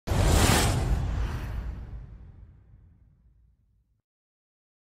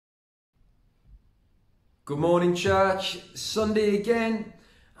Good morning, church. Sunday again,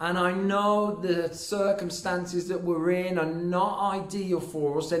 and I know the circumstances that we're in are not ideal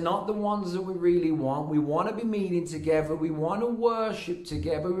for us. They're not the ones that we really want. We want to be meeting together. We want to worship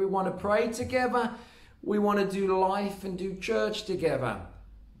together. We want to pray together. We want to do life and do church together.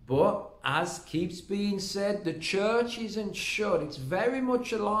 But as keeps being said, the church isn't shut. It's very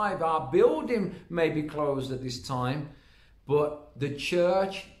much alive. Our building may be closed at this time, but the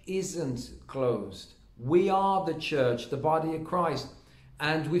church isn't closed. We are the church, the body of Christ.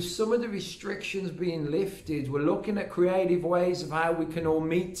 And with some of the restrictions being lifted, we're looking at creative ways of how we can all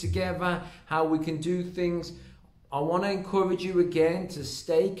meet together, how we can do things. I want to encourage you again to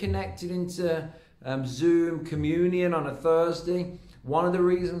stay connected into Zoom communion on a Thursday. One of the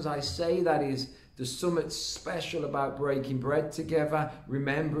reasons I say that is there's something special about breaking bread together,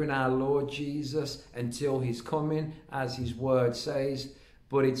 remembering our Lord Jesus until His coming, as His word says.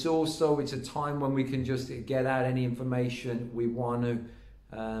 But it's a time when we can just get out any information we want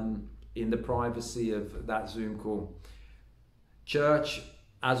to in the privacy of that Zoom call. Church,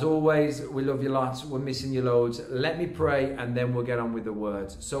 as always, we love you lots. We're missing you loads. Let me pray and then we'll get on with the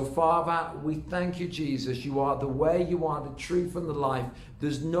words. So Father, we thank you, Jesus. You are the way, you are the truth and the life.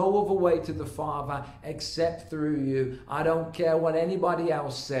 There's no other way to the Father except through you. I don't care what anybody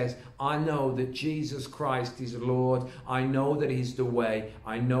else says. I know that Jesus Christ is Lord. I know that He's the way.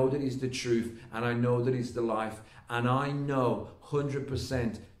 I know that He's the truth. And I know that He's the life. And I know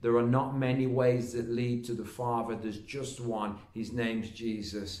 100% there are not many ways that lead to the Father. There's just one. His name's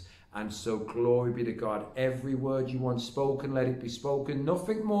Jesus. And so glory be to God. Every word you want spoken, let it be spoken.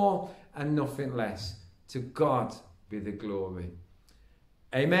 Nothing more and nothing less. To God be the glory.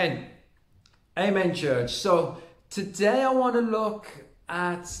 Amen. Amen, church. So today I want to look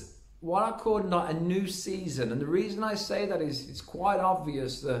at what I call not a new season. And the reason I say that is it's quite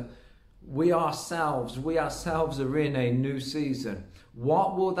obvious that we ourselves are in a new season.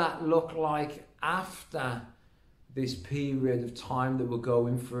 What will that look like after this period of time that we're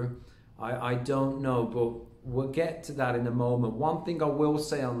going through? I don't know, but we'll get to that in a moment. One thing I will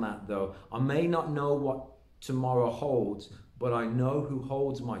say on that though, I may not know what tomorrow holds, but I know who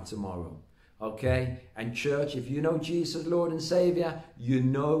holds my tomorrow. Okay? And church, if you know Jesus, Lord and Savior, you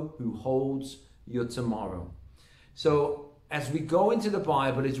know who holds your tomorrow. So as we go into the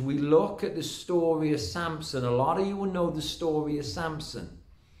Bible, as we look at the story of Samson, a lot of you will know the story of Samson.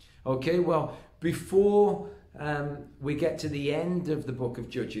 Okay, well, before we get to the end of the book of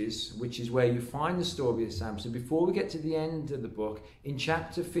Judges, which is where you find the story of Samson, before we get to the end of the book, in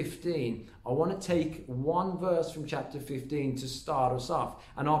chapter 15, I want to take one verse from chapter 15 to start us off.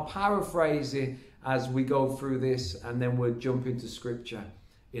 And I'll paraphrase it as we go through this, and then we'll jump into scripture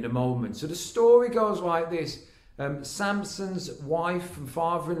in a moment. So the story goes like this. Samson's wife and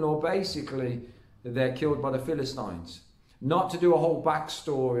father-in-law, basically, they're killed by the Philistines. Not to do a whole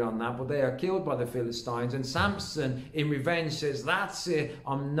backstory on that, but they are killed by the Philistines. And Samson, in revenge, says, that's it,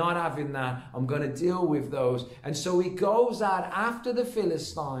 I'm not having that, I'm going to deal with those. And so he goes out after the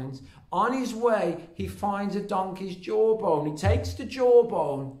Philistines. On his way, he finds a donkey's jawbone. He takes the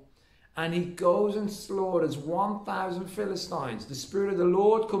jawbone and he goes and slaughters 1,000 Philistines. The Spirit of the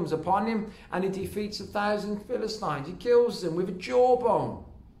Lord comes upon him and he defeats 1,000 Philistines. He kills them with a jawbone.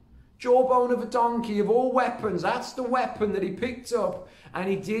 Jawbone of a donkey, of all weapons. That's the weapon that he picked up, and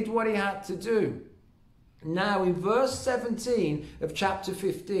he did what he had to do. Now in verse 17 of chapter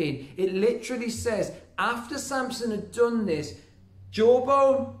 15, it literally says, after Samson had done this,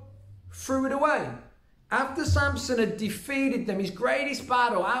 jawbone, threw it away. After Samson had defeated them, his greatest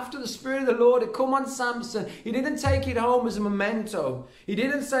battle, after the Spirit of the Lord had come on Samson, he didn't take it home as a memento. He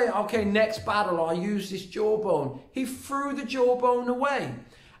didn't say, okay, next battle, I'll use this jawbone. He threw the jawbone away.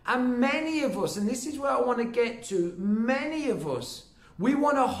 And many of us, and this is where I want to get to, many of us, we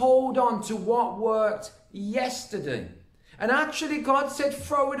want to hold on to what worked yesterday. And actually God said,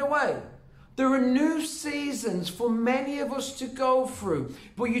 throw it away. There are new seasons for many of us to go through,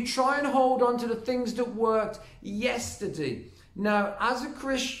 but you try and hold on to the things that worked yesterday. Now, as a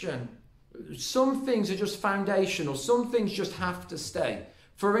Christian, some things are just foundational. Some things just have to stay.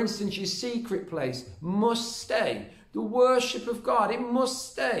 For instance, your secret place must stay. The worship of God, it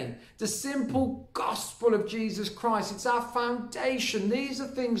must stay. The simple gospel of Jesus Christ, it's our foundation. These are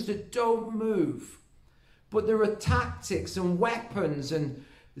things that don't move. But there are tactics and weapons and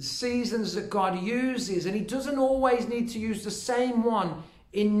seasons that God uses, and He doesn't always need to use the same one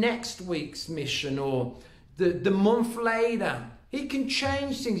in next week's mission or the month later. He can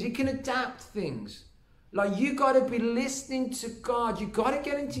change things. He can adapt things. Like, you got to be listening to God. You got to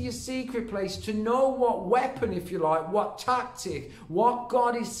get into your secret place to know what weapon, if you like, what tactic, what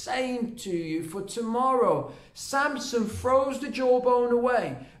God is saying to you for tomorrow. Samson throws the jawbone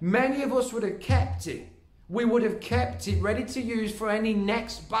away. Many of us would have kept it. We would have kept it ready to use for any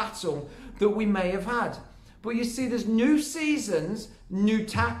next battle that we may have had. But you see, there's new seasons, new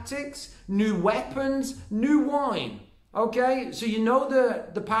tactics, new weapons, new wine. Okay, so you know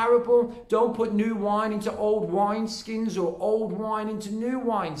the parable, don't put new wine into old wineskins or old wine into new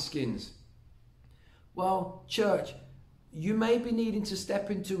wineskins. Well, church, you may be needing to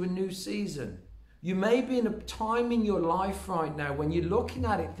step into a new season. You may be in a time in your life right now when you're looking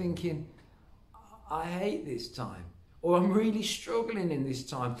at it thinking, I hate this time. Or I'm really struggling in this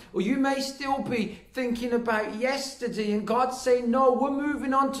time. Or you may still be thinking about yesterday and God's saying, no, we're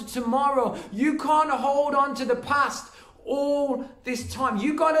moving on to tomorrow. You can't hold on to the past all this time.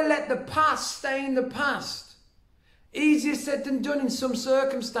 You got to let the past stay in the past. Easier said than done in some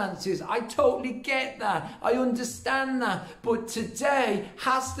circumstances. I totally get that. I understand that. But today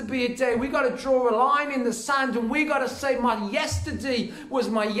has to be a day. We got to draw a line in the sand and we got to say, my yesterday was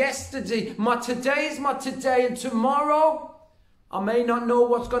my yesterday. My today is my today. And tomorrow, I may not know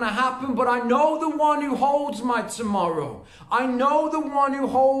what's going to happen, but I know the one who holds my tomorrow. I know the one who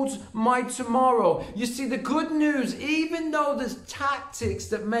holds my tomorrow. You see, the good news, even though there's tactics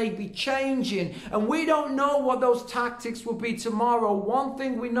that may be changing, and we don't know what those tactics will be tomorrow, one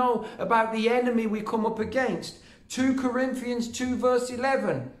thing we know about the enemy we come up against, 2 Corinthians 2 verse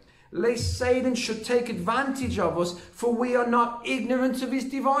 11, lest Satan should take advantage of us, for we are not ignorant of his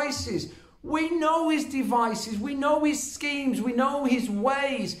devices. We know his devices, we know his schemes, we know his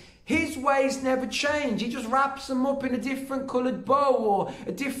ways. His ways never change. He just wraps them up in a different coloured bow or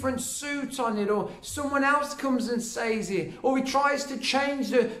a different suit on it, or someone else comes and says it, or he tries to change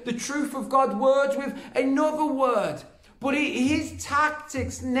the truth of God's words with another word. But his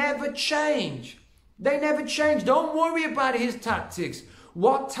tactics never change. They never change. Don't worry about his tactics.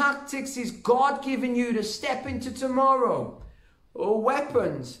 What tactics is God giving you to step into tomorrow? Or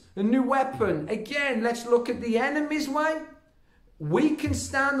weapons, a new weapon. Again, let's look at the enemy's way. We can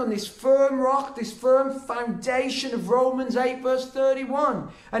stand on this firm rock, this firm foundation of Romans 8 verse 31.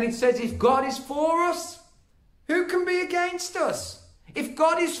 And it says, if God is for us, who can be against us? If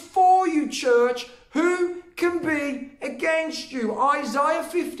God is for you, church, who can be against you? Isaiah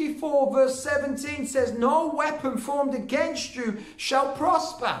 54 verse 17 says, no weapon formed against you shall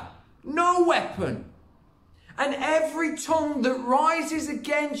prosper. No weapon. And every tongue that rises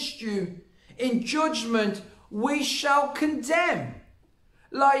against you in judgment, we shall condemn.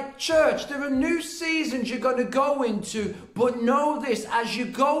 Like, church, there are new seasons you're going to go into, but know this, as you're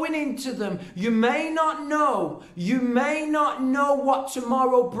going into them, you may not know what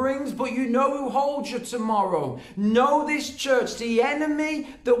tomorrow brings, but you know who holds your tomorrow. Know this, church, the enemy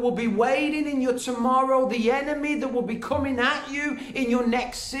that will be waiting in your tomorrow, the enemy that will be coming at you in your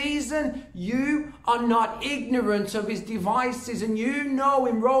next season, you are not ignorant of his devices. And you know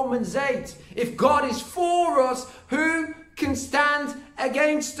in Romans 8, if God is for us, who can stand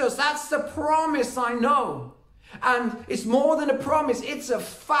against us? That's the promise, I know. And it's more than a promise, it's a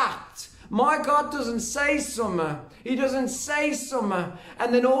fact. My God doesn't say something. He doesn't say something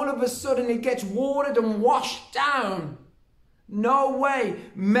and then all of a sudden it gets watered and washed down. No way.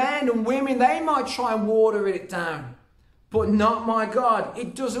 Men and women, they might try and water it down, but not my God.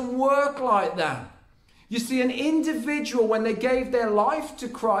 It doesn't work like that. You see, an individual, when they gave their life to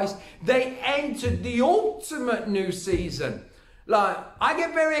Christ, they entered the ultimate new season. Like, I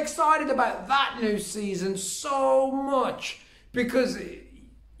get very excited about that new season so much, because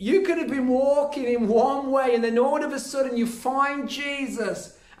you could have been walking in one way and then all of a sudden you find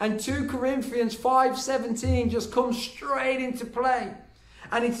Jesus, and 2 Corinthians 5:17 just comes straight into play.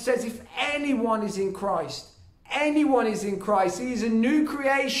 And it says, if anyone is in Christ, anyone is in Christ, he is a new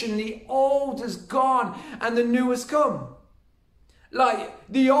creation. The old has gone and the new has come. Like,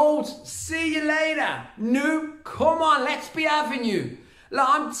 the old, see you later. New, come on, let's be having you. Like,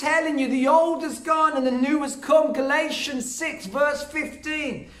 I'm telling you, the old has gone and the new has come. Galatians 6 verse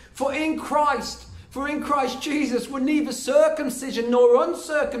 15. For in Christ Jesus were neither circumcision nor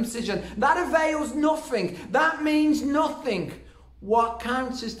uncircumcision. That avails nothing. That means nothing. What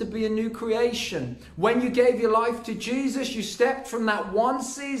counts is to be a new creation. When you gave your life to Jesus, you stepped from that one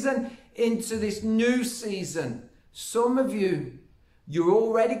season into this new season. Some of you, you're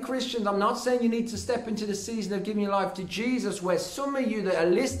already Christians. I'm not saying you need to step into the season of giving your life to Jesus, where some of you that are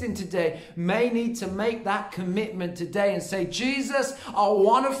listening today may need to make that commitment today and say, Jesus, I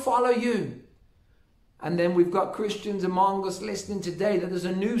want to follow you. And then we've got Christians among us listening today that there's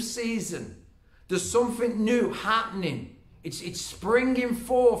a new season. There's something new happening. It's springing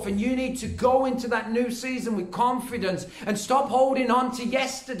forth, and you need to go into that new season with confidence and stop holding on to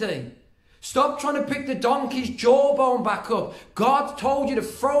yesterday. Stop trying to pick the donkey's jawbone back up. God told you to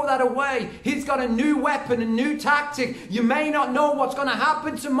throw that away. He's got a new weapon, a new tactic. You may not know what's going to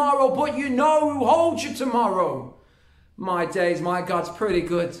happen tomorrow, but you know who holds you tomorrow. My days, my God's pretty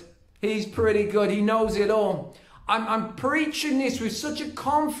good. He's pretty good. He knows it all. I'm preaching this with such a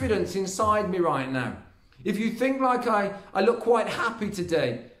confidence inside me right now. If you think like I look quite happy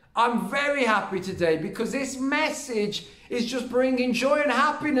today, I'm very happy today because this message is just bringing joy and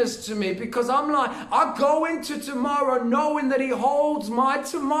happiness to me, because I'm like, I go into tomorrow knowing that He holds my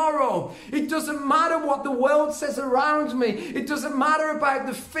tomorrow. It doesn't matter what the world says around me. It doesn't matter about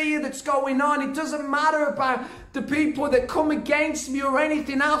the fear that's going on. It doesn't matter about the people that come against me or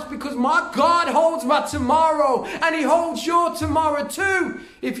anything else, because my God holds my tomorrow, and He holds your tomorrow too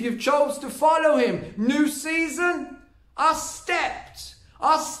if you've chose to follow Him. New season, I stepped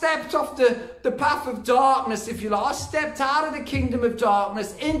off the path of darkness, if you like. I stepped out of the kingdom of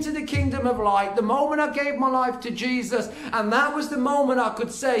darkness into the kingdom of light the moment I gave my life to Jesus. And that was the moment I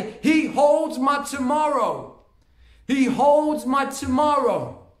could say, He holds my tomorrow. He holds my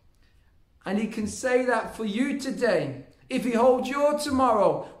tomorrow. And He can say that for you today, if He holds your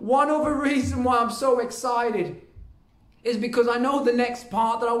tomorrow. One other reason why I'm so excited is because I know the next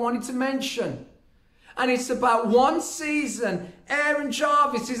part that I wanted to mention. And it's about one season. Aaron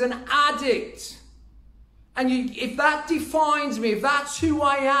Jarvis is an addict. And if that defines me, if that's who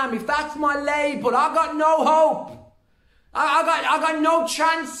I am, if that's my label, I got no hope. I got no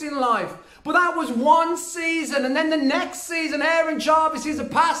chance in life. But that was one season. And then the next season, Aaron Jarvis is a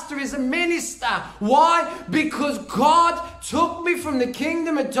pastor, is a minister. Why? Because God took me from the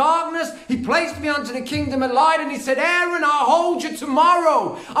kingdom of darkness. He placed me onto the kingdom of light. And He said, Aaron, I'll hold you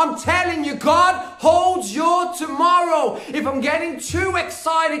tomorrow. I'm telling you, God holds your tomorrow. If I'm getting too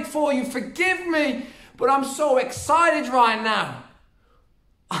excited for you, forgive me. But I'm so excited right now.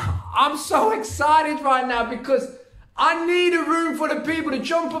 I'm so excited right now because I need a room for the people to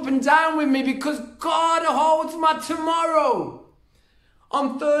jump up and down with me, because God holds my tomorrow.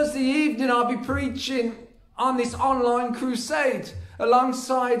 On Thursday evening, I'll be preaching on this online crusade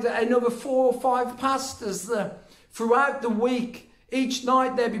alongside another 4 or 5 pastors throughout the week. Each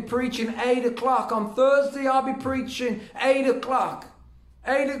night they'll be preaching 8 o'clock. On Thursday, I'll be preaching 8 o'clock.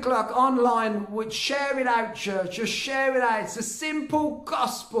 8 o'clock online with Share It Out Church. Just share it out. It's a simple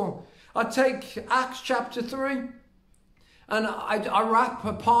gospel. I take Acts chapter 3. And I wrap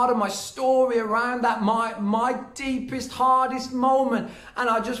a part of my story around that, my deepest, hardest moment. And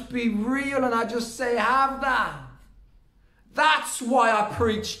I just be real and I just say, have that. That's why I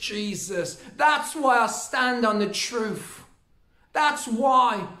preach Jesus. That's why I stand on the truth. That's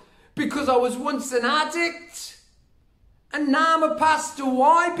why. Because I was once an addict. And now I'm a pastor.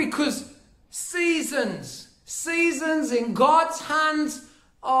 Why? Because seasons in God's hands.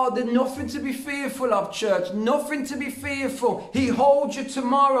 Oh, there's nothing to be fearful of, church. Nothing to be fearful. He holds you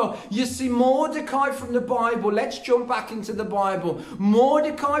tomorrow. You see Mordecai from the Bible. Let's jump back into the Bible.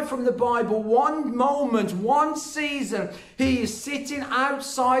 Mordecai from the Bible. One moment, one season, he is sitting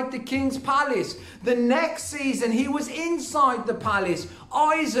outside the king's palace. The next season, he was inside the palace.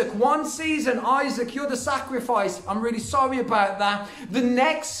 Isaac, one season, Isaac, you're the sacrifice. I'm really sorry about that. The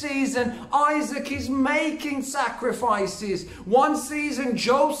next season, Isaac is making sacrifices. One season,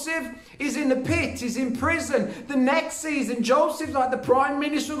 Joseph is in the pit, is in prison. The next season, Joseph's like the prime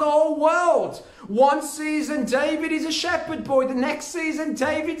minister of the whole world. One season, David is a shepherd boy. The next season,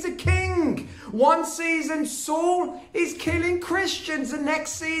 David's a king. One season, Saul is killing Christians. The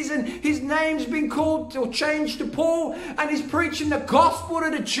next season, his name's been called or changed to Paul, and he's preaching the gospel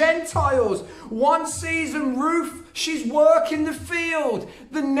to the Gentiles. One season, Ruth, she's working the field.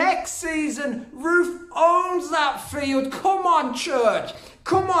 The next season, Ruth owns that field. Come on, church.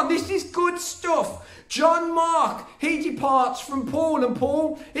 Come on, this is good stuff. John Mark, he departs from Paul, and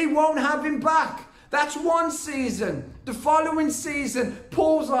Paul, he won't have him back. That's one season. The following season,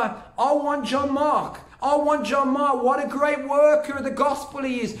 Paul's like, I want John Mark. I want John Mark. What a great worker of the gospel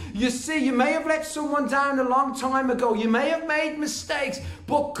he is. You see, you may have let someone down a long time ago. You may have made mistakes,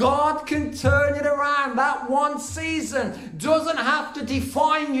 but God can turn it around. That one season doesn't have to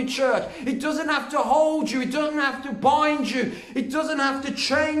define you, church. It doesn't have to hold you. It doesn't have to bind you. It doesn't have to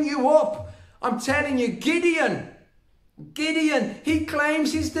chain you up. I'm telling you, Gideon, he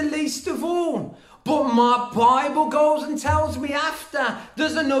claims he's the least of all. But my Bible goes and tells me after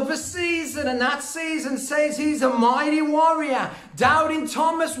there's another season, and that season says he's a mighty warrior. Doubting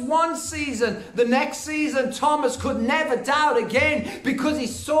Thomas one season, the next season Thomas could never doubt again because he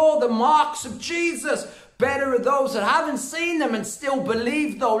saw the marks of Jesus. Better are those that haven't seen them and still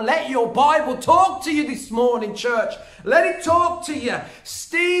believe, though. Let your Bible talk to you this morning, church. Let it talk to you.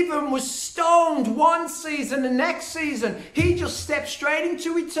 Stephen was stoned one season, the next season he just stepped straight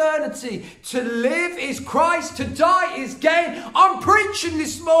into eternity. To live is Christ, to die is gain. I'm preaching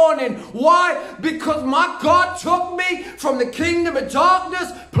this morning. Why? Because my God took me from the kingdom of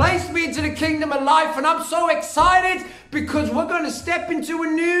darkness, placed me into the kingdom of life, and I'm so excited because we're going to step into a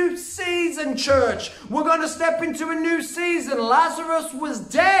new season, church. We're going to step into a new season. Lazarus was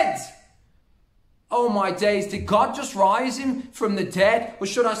dead. Oh my days, did God just rise him from the dead? Or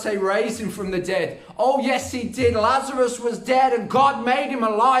should I say raise him from the dead? Oh yes, he did. Lazarus was dead and God made him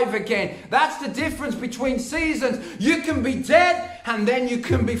alive again. That's the difference between seasons. You can be dead and then you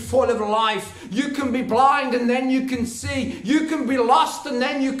can be full of life. You can be blind and then you can see. You can be lost and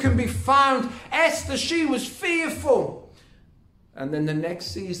then you can be found. Esther, she was fearful. And then the next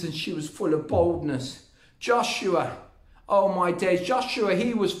season, she was full of boldness. Joshua, oh my days, Joshua,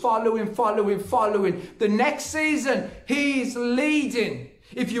 he was following. The next season, he's leading.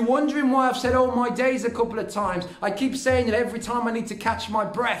 If you're wondering why I've said oh my days a couple of times, I keep saying it every time I need to catch my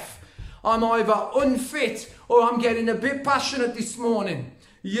breath. I'm either unfit or I'm getting a bit passionate this morning.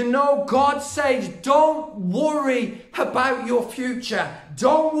 You know, God says, don't worry about your future.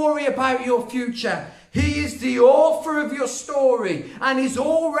 Don't worry about your future. He is the author of your story and he's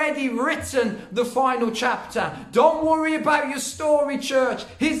already written the final chapter. Don't worry about your story, church.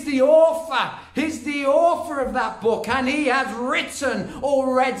 He's the author. He's the author of that book and he has written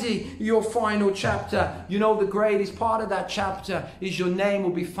already your final chapter. You know, the greatest part of that chapter is your name will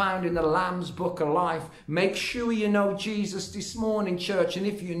be found in the Lamb's Book of Life. Make sure you know Jesus this morning, church. And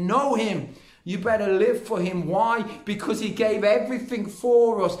if you know him, you better live for him. Why? Because he gave everything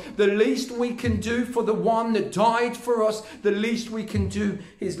for us. The least we can do for the one that died for us, the least we can do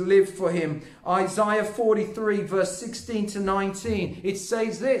is live for him. Isaiah 43 verse 16 to 19. It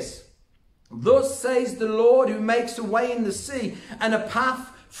says this. Thus says the Lord who makes a way in the sea and a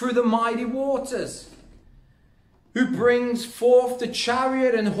path through the mighty waters. Who brings forth the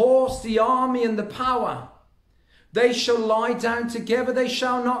chariot and horse, the army and the power. They shall lie down together, they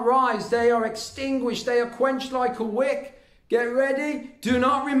shall not rise. They are extinguished, they are quenched like a wick. Get ready. Do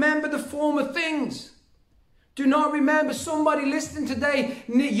not remember the former things. Do not remember. Somebody listening today,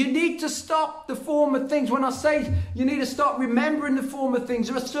 you need to stop the former things. When I say you need to stop remembering the former things,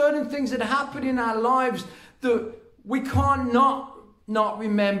 there are certain things that happen in our lives that we can't not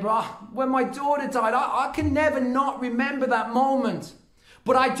remember. When my daughter died, I can never not remember that moment.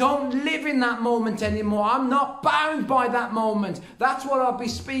 But I don't live in that moment anymore. I'm not bound by that moment. That's what I'll be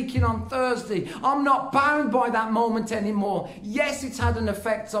speaking on Thursday. I'm not bound by that moment anymore. Yes, it's had an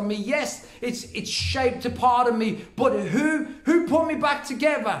effect on me. Yes, it's shaped a part of me. But who put me back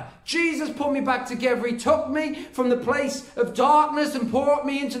together? Jesus put me back together. He took me from the place of darkness and brought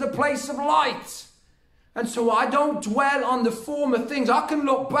me into the place of light. And so I don't dwell on the former things. I can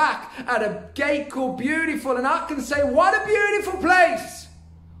look back at a gate called Beautiful and I can say, what a beautiful place.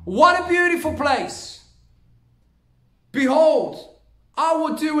 What a beautiful place. Behold, I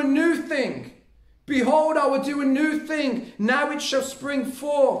will do a new thing. Behold, I will do a new thing. Now it shall spring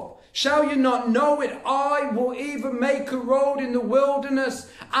forth. Shall you not know it? I will even make a road in the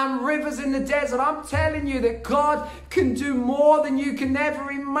wilderness and rivers in the desert. I'm telling you that God can do more than you can ever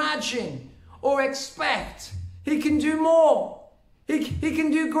imagine or expect. He can do more. He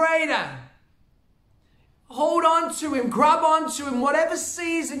can do greater. Hold on to him, grab on to him, whatever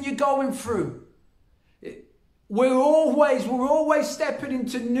season you're going through. We're always stepping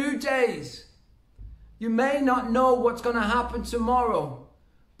into new days. You may not know what's going to happen tomorrow,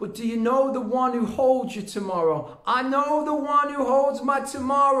 but do you know the one who holds you tomorrow? I know the one who holds my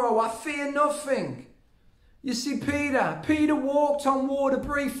tomorrow. I fear nothing. You see, Peter walked on water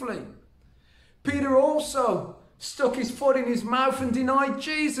briefly. Peter also stuck his foot in his mouth and denied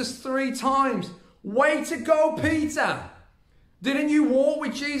Jesus 3 times. Way to go, Peter. Didn't you walk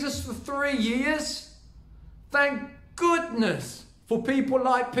with Jesus for 3 years? Thank goodness for people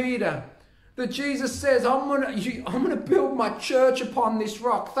like Peter. That Jesus says, I'm gonna build my church upon this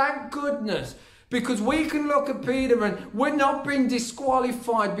rock. Thank goodness. Because we can look at Peter and we're not being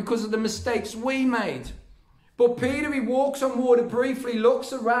disqualified because of the mistakes we made. But Peter, he walks on water briefly,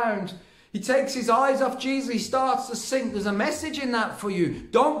 looks around. He takes his eyes off Jesus. He starts to sink. There's a message in that for you.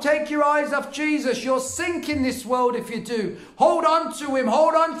 Don't take your eyes off Jesus. You'll sink in this world if you do. Hold on to him.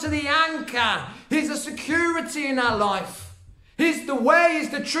 Hold on to the anchor. He's a security in our life. He's the way, he's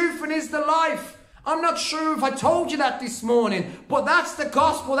the truth, and he's the life. I'm not sure if I told you that this morning, but that's the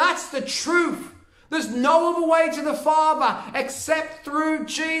gospel. That's the truth. There's no other way to the Father except through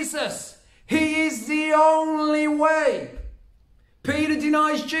Jesus. He is the only way. Peter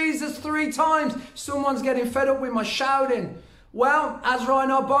denies Jesus 3 times. Someone's getting fed up with my shouting. Well, as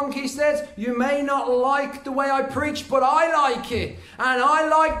Reinhard Bonnke says, you may not like the way I preach, but I like it. And I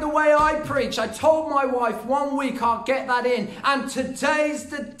like the way I preach. I told my wife 1 week I'll get that in. And today's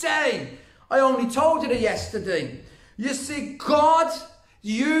the day. I only told her yesterday. You see, God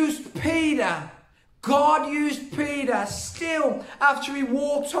used Peter. God used Peter still after he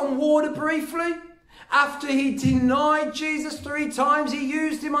walked on water briefly. After he denied Jesus 3 times, he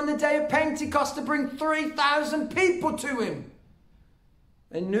used him on the day of Pentecost to bring 3,000 people to him.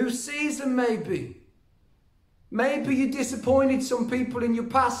 A new season maybe. Maybe you disappointed some people in your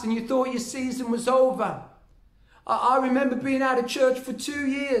past and you thought your season was over. I remember being out of church for 2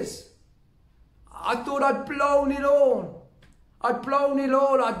 years. I thought I'd blown it all. I'd blown it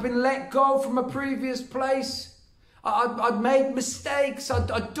all. I'd been let go from a previous place. I'd made mistakes.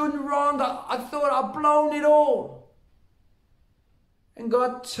 I'd done wrong. I thought I'd blown it all. And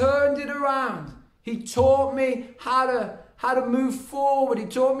God turned it around. He taught me how to move forward. He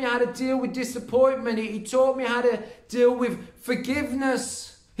taught me how to deal with disappointment. He taught me how to deal with forgiveness.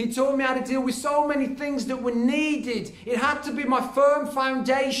 He taught me how to deal with so many things that were needed. It had to be my firm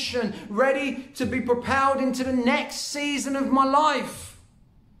foundation, ready to be propelled into the next season of my life.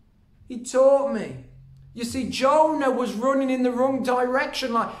 He taught me. You see, Jonah was running in the wrong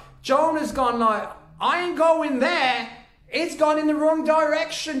direction. Like, Jonah's gone like, I ain't going there. It's gone in the wrong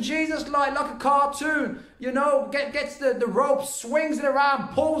direction. Jesus, like a cartoon, you know, gets the rope, swings it around,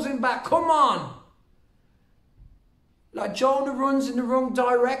 pulls him back. Come on. Like Jonah runs in the wrong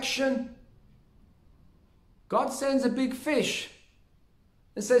direction. God sends a big fish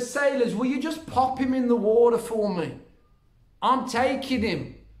and says, sailors, will you just pop him in the water for me? I'm taking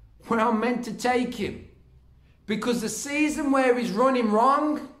him where I'm meant to take him. Because the season where he's running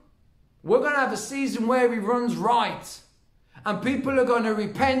wrong, we're going to have a season where he runs right. And people are going to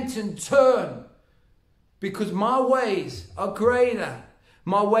repent and turn. Because my ways are greater.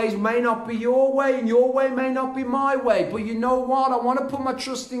 My ways may not be your way, and your way may not be my way. But you know what? I want to put my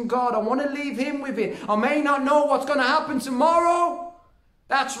trust in God. I want to leave him with it. I may not know what's going to happen tomorrow.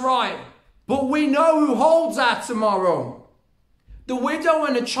 That's right. But we know who holds that tomorrow. The widow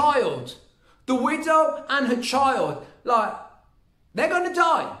and the child. The widow and her child. Like, they're going to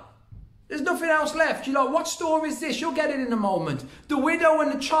die. There's nothing else left. You're like, what story is this? You'll get it in a moment. The widow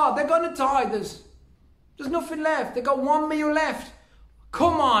and the child, they're going to die. There's nothing left. They've got 1 meal left.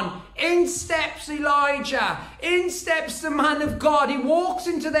 Come on, in steps Elijah, in steps the man of God. He walks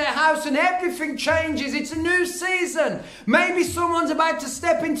into their house and everything changes. It's a new season. Maybe someone's about to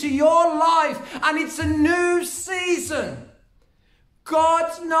step into your life and it's a new season.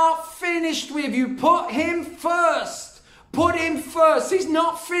 God's not finished with you. Put him first. Put him first. He's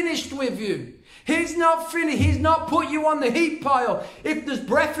not finished with you. He's not finished. He's not put you on the heap pile. If there's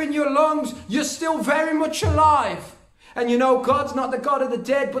breath in your lungs, you're still very much alive. And you know, God's not the God of the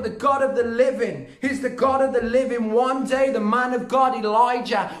dead, but the God of the living. He's the God of the living. One day, the man of God,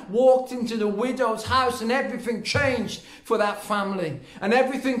 Elijah, walked into the widow's house and everything changed for that family. And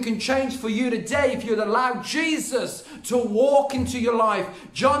everything can change for you today if you'd allow Jesus to walk into your life.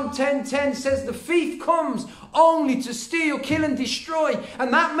 John 10:10 says the thief comes only to steal, kill and destroy.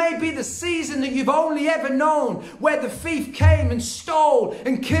 And that may be the season that you've only ever known, where the thief came and stole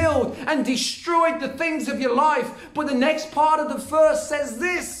and killed and destroyed the things of your life. But the next part of the verse says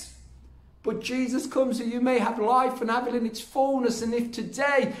this: but Jesus comes that you may have life and have it in its fullness. And if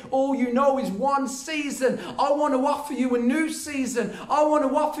today all you know is one season, I want to offer you a new season. I want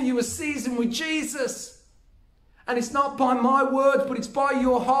to offer you a season with Jesus. And it's not by my words, but it's by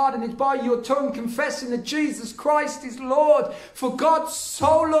your heart and it's by your tongue confessing that Jesus Christ is Lord. For God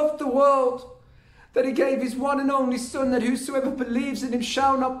so loved the world that he gave his one and only Son, that whosoever believes in him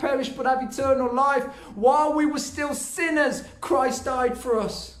shall not perish but have eternal life. While we were still sinners, Christ died for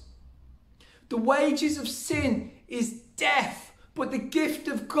us. The wages of sin is death, but the gift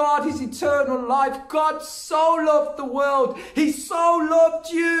of God is eternal life. God so loved the world. He so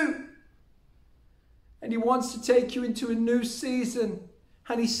loved you. And he wants to take you into a new season.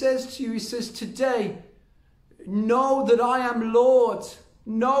 And he says to you, he says, today, know that I am Lord.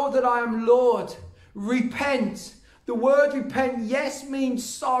 Know that I am Lord. Repent. The word repent, yes, means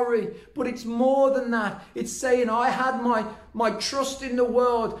sorry, but it's more than that. It's saying I had my trust in the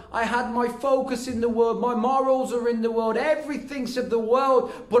world. I had my focus in the world. My morals are in the world. Everything's of the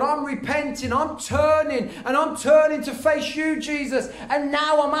world. But I'm repenting. I'm turning. And I'm turning to face you, Jesus. And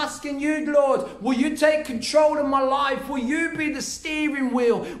now I'm asking you, Lord, will you take control of my life? Will you be the steering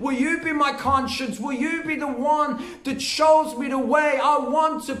wheel? Will you be my conscience? Will you be the one that shows me the way? I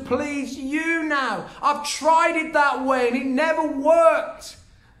want to please you now. I've tried it that way and it never worked.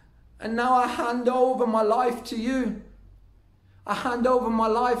 And now I hand over my life to you. I hand over my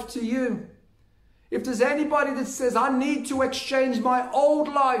life to you. If there's anybody that says, I need to exchange my old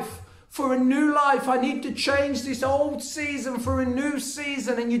life for a new life, I need to change this old season for a new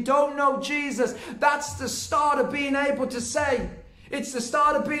season, and you don't know Jesus, that's the start of being able to say, it's the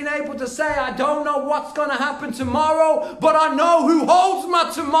start of being able to say, I don't know what's going to happen tomorrow, but I know who holds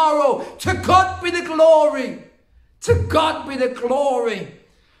my tomorrow. To God be the glory. To God be the glory.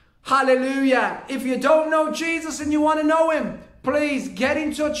 Hallelujah. If you don't know Jesus and you want to know him, please get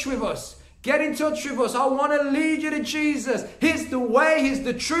in touch with us. Get in touch with us. I want to lead you to Jesus. He's the way, he's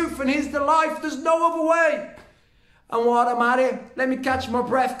the truth, and he's the life. There's no other way. And while I'm at it, let me catch my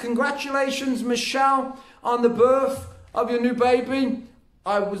breath. Congratulations, Michelle, on the birth of your new baby.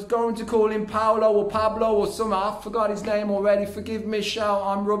 I was going to call him Paolo or Pablo or something. I forgot his name already. Forgive me, Michelle.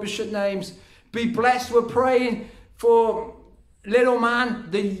 I'm rubbish at names. Be blessed. We're praying for little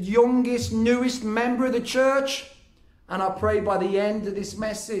man, the youngest, newest member of the church. And I pray by the end of this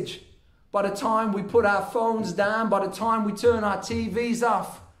message, by the time we put our phones down, by the time we turn our TVs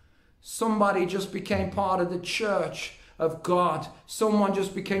off, somebody just became part of the church of God. Someone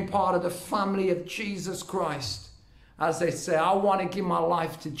just became part of the family of Jesus Christ. As they say, I want to give my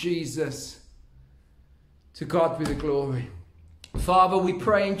life to Jesus. To God be the glory. Father, we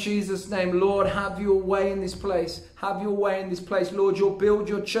pray in Jesus' name, Lord, have your way in this place. Have your way in this place. Lord, you'll build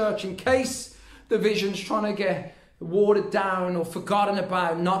your church in case the vision's trying to get watered down or forgotten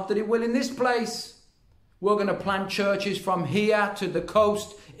about. Not that it will in this place. We're going to plant churches from here to the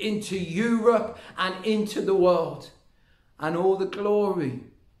coast, into Europe and into the world. And all the glory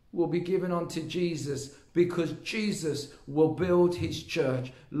will be given unto Jesus, because Jesus will build his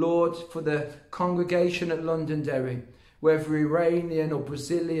church. Lord, for the congregation at Londonderry, whether Iranian or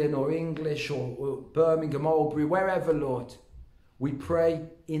Brazilian or English or Birmingham, Albury, wherever, Lord, we pray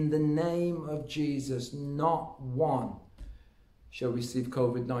in the name of Jesus, not one shall receive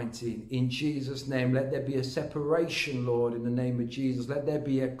COVID-19. In Jesus' name, let there be a separation, Lord, in the name of Jesus. Let there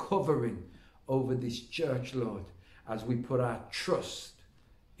be a covering over this church, Lord, as we put our trust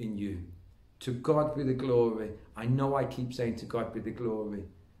in you. To God be the glory. I know I keep saying to God be the glory,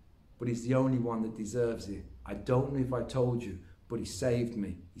 but he's the only one that deserves it. I don't know if I told you, but he saved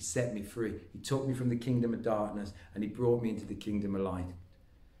me. He set me free. He took me from the kingdom of darkness and he brought me into the kingdom of light.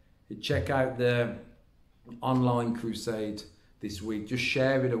 Check out the online crusade this week. Just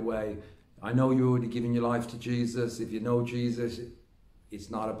share it away. I know you're already giving your life to Jesus. If you know Jesus, it's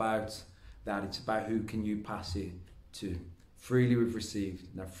not about that. It's about who can you pass it to. Freely we've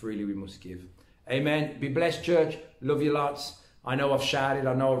received. Now freely we must give. Amen. Be blessed, church. Love you lots. I know I've shouted.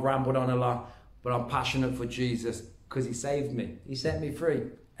 I know I've rambled on a lot. But I'm passionate for Jesus because he saved me. He set me free.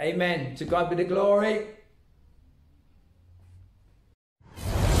 Amen. To God be the glory.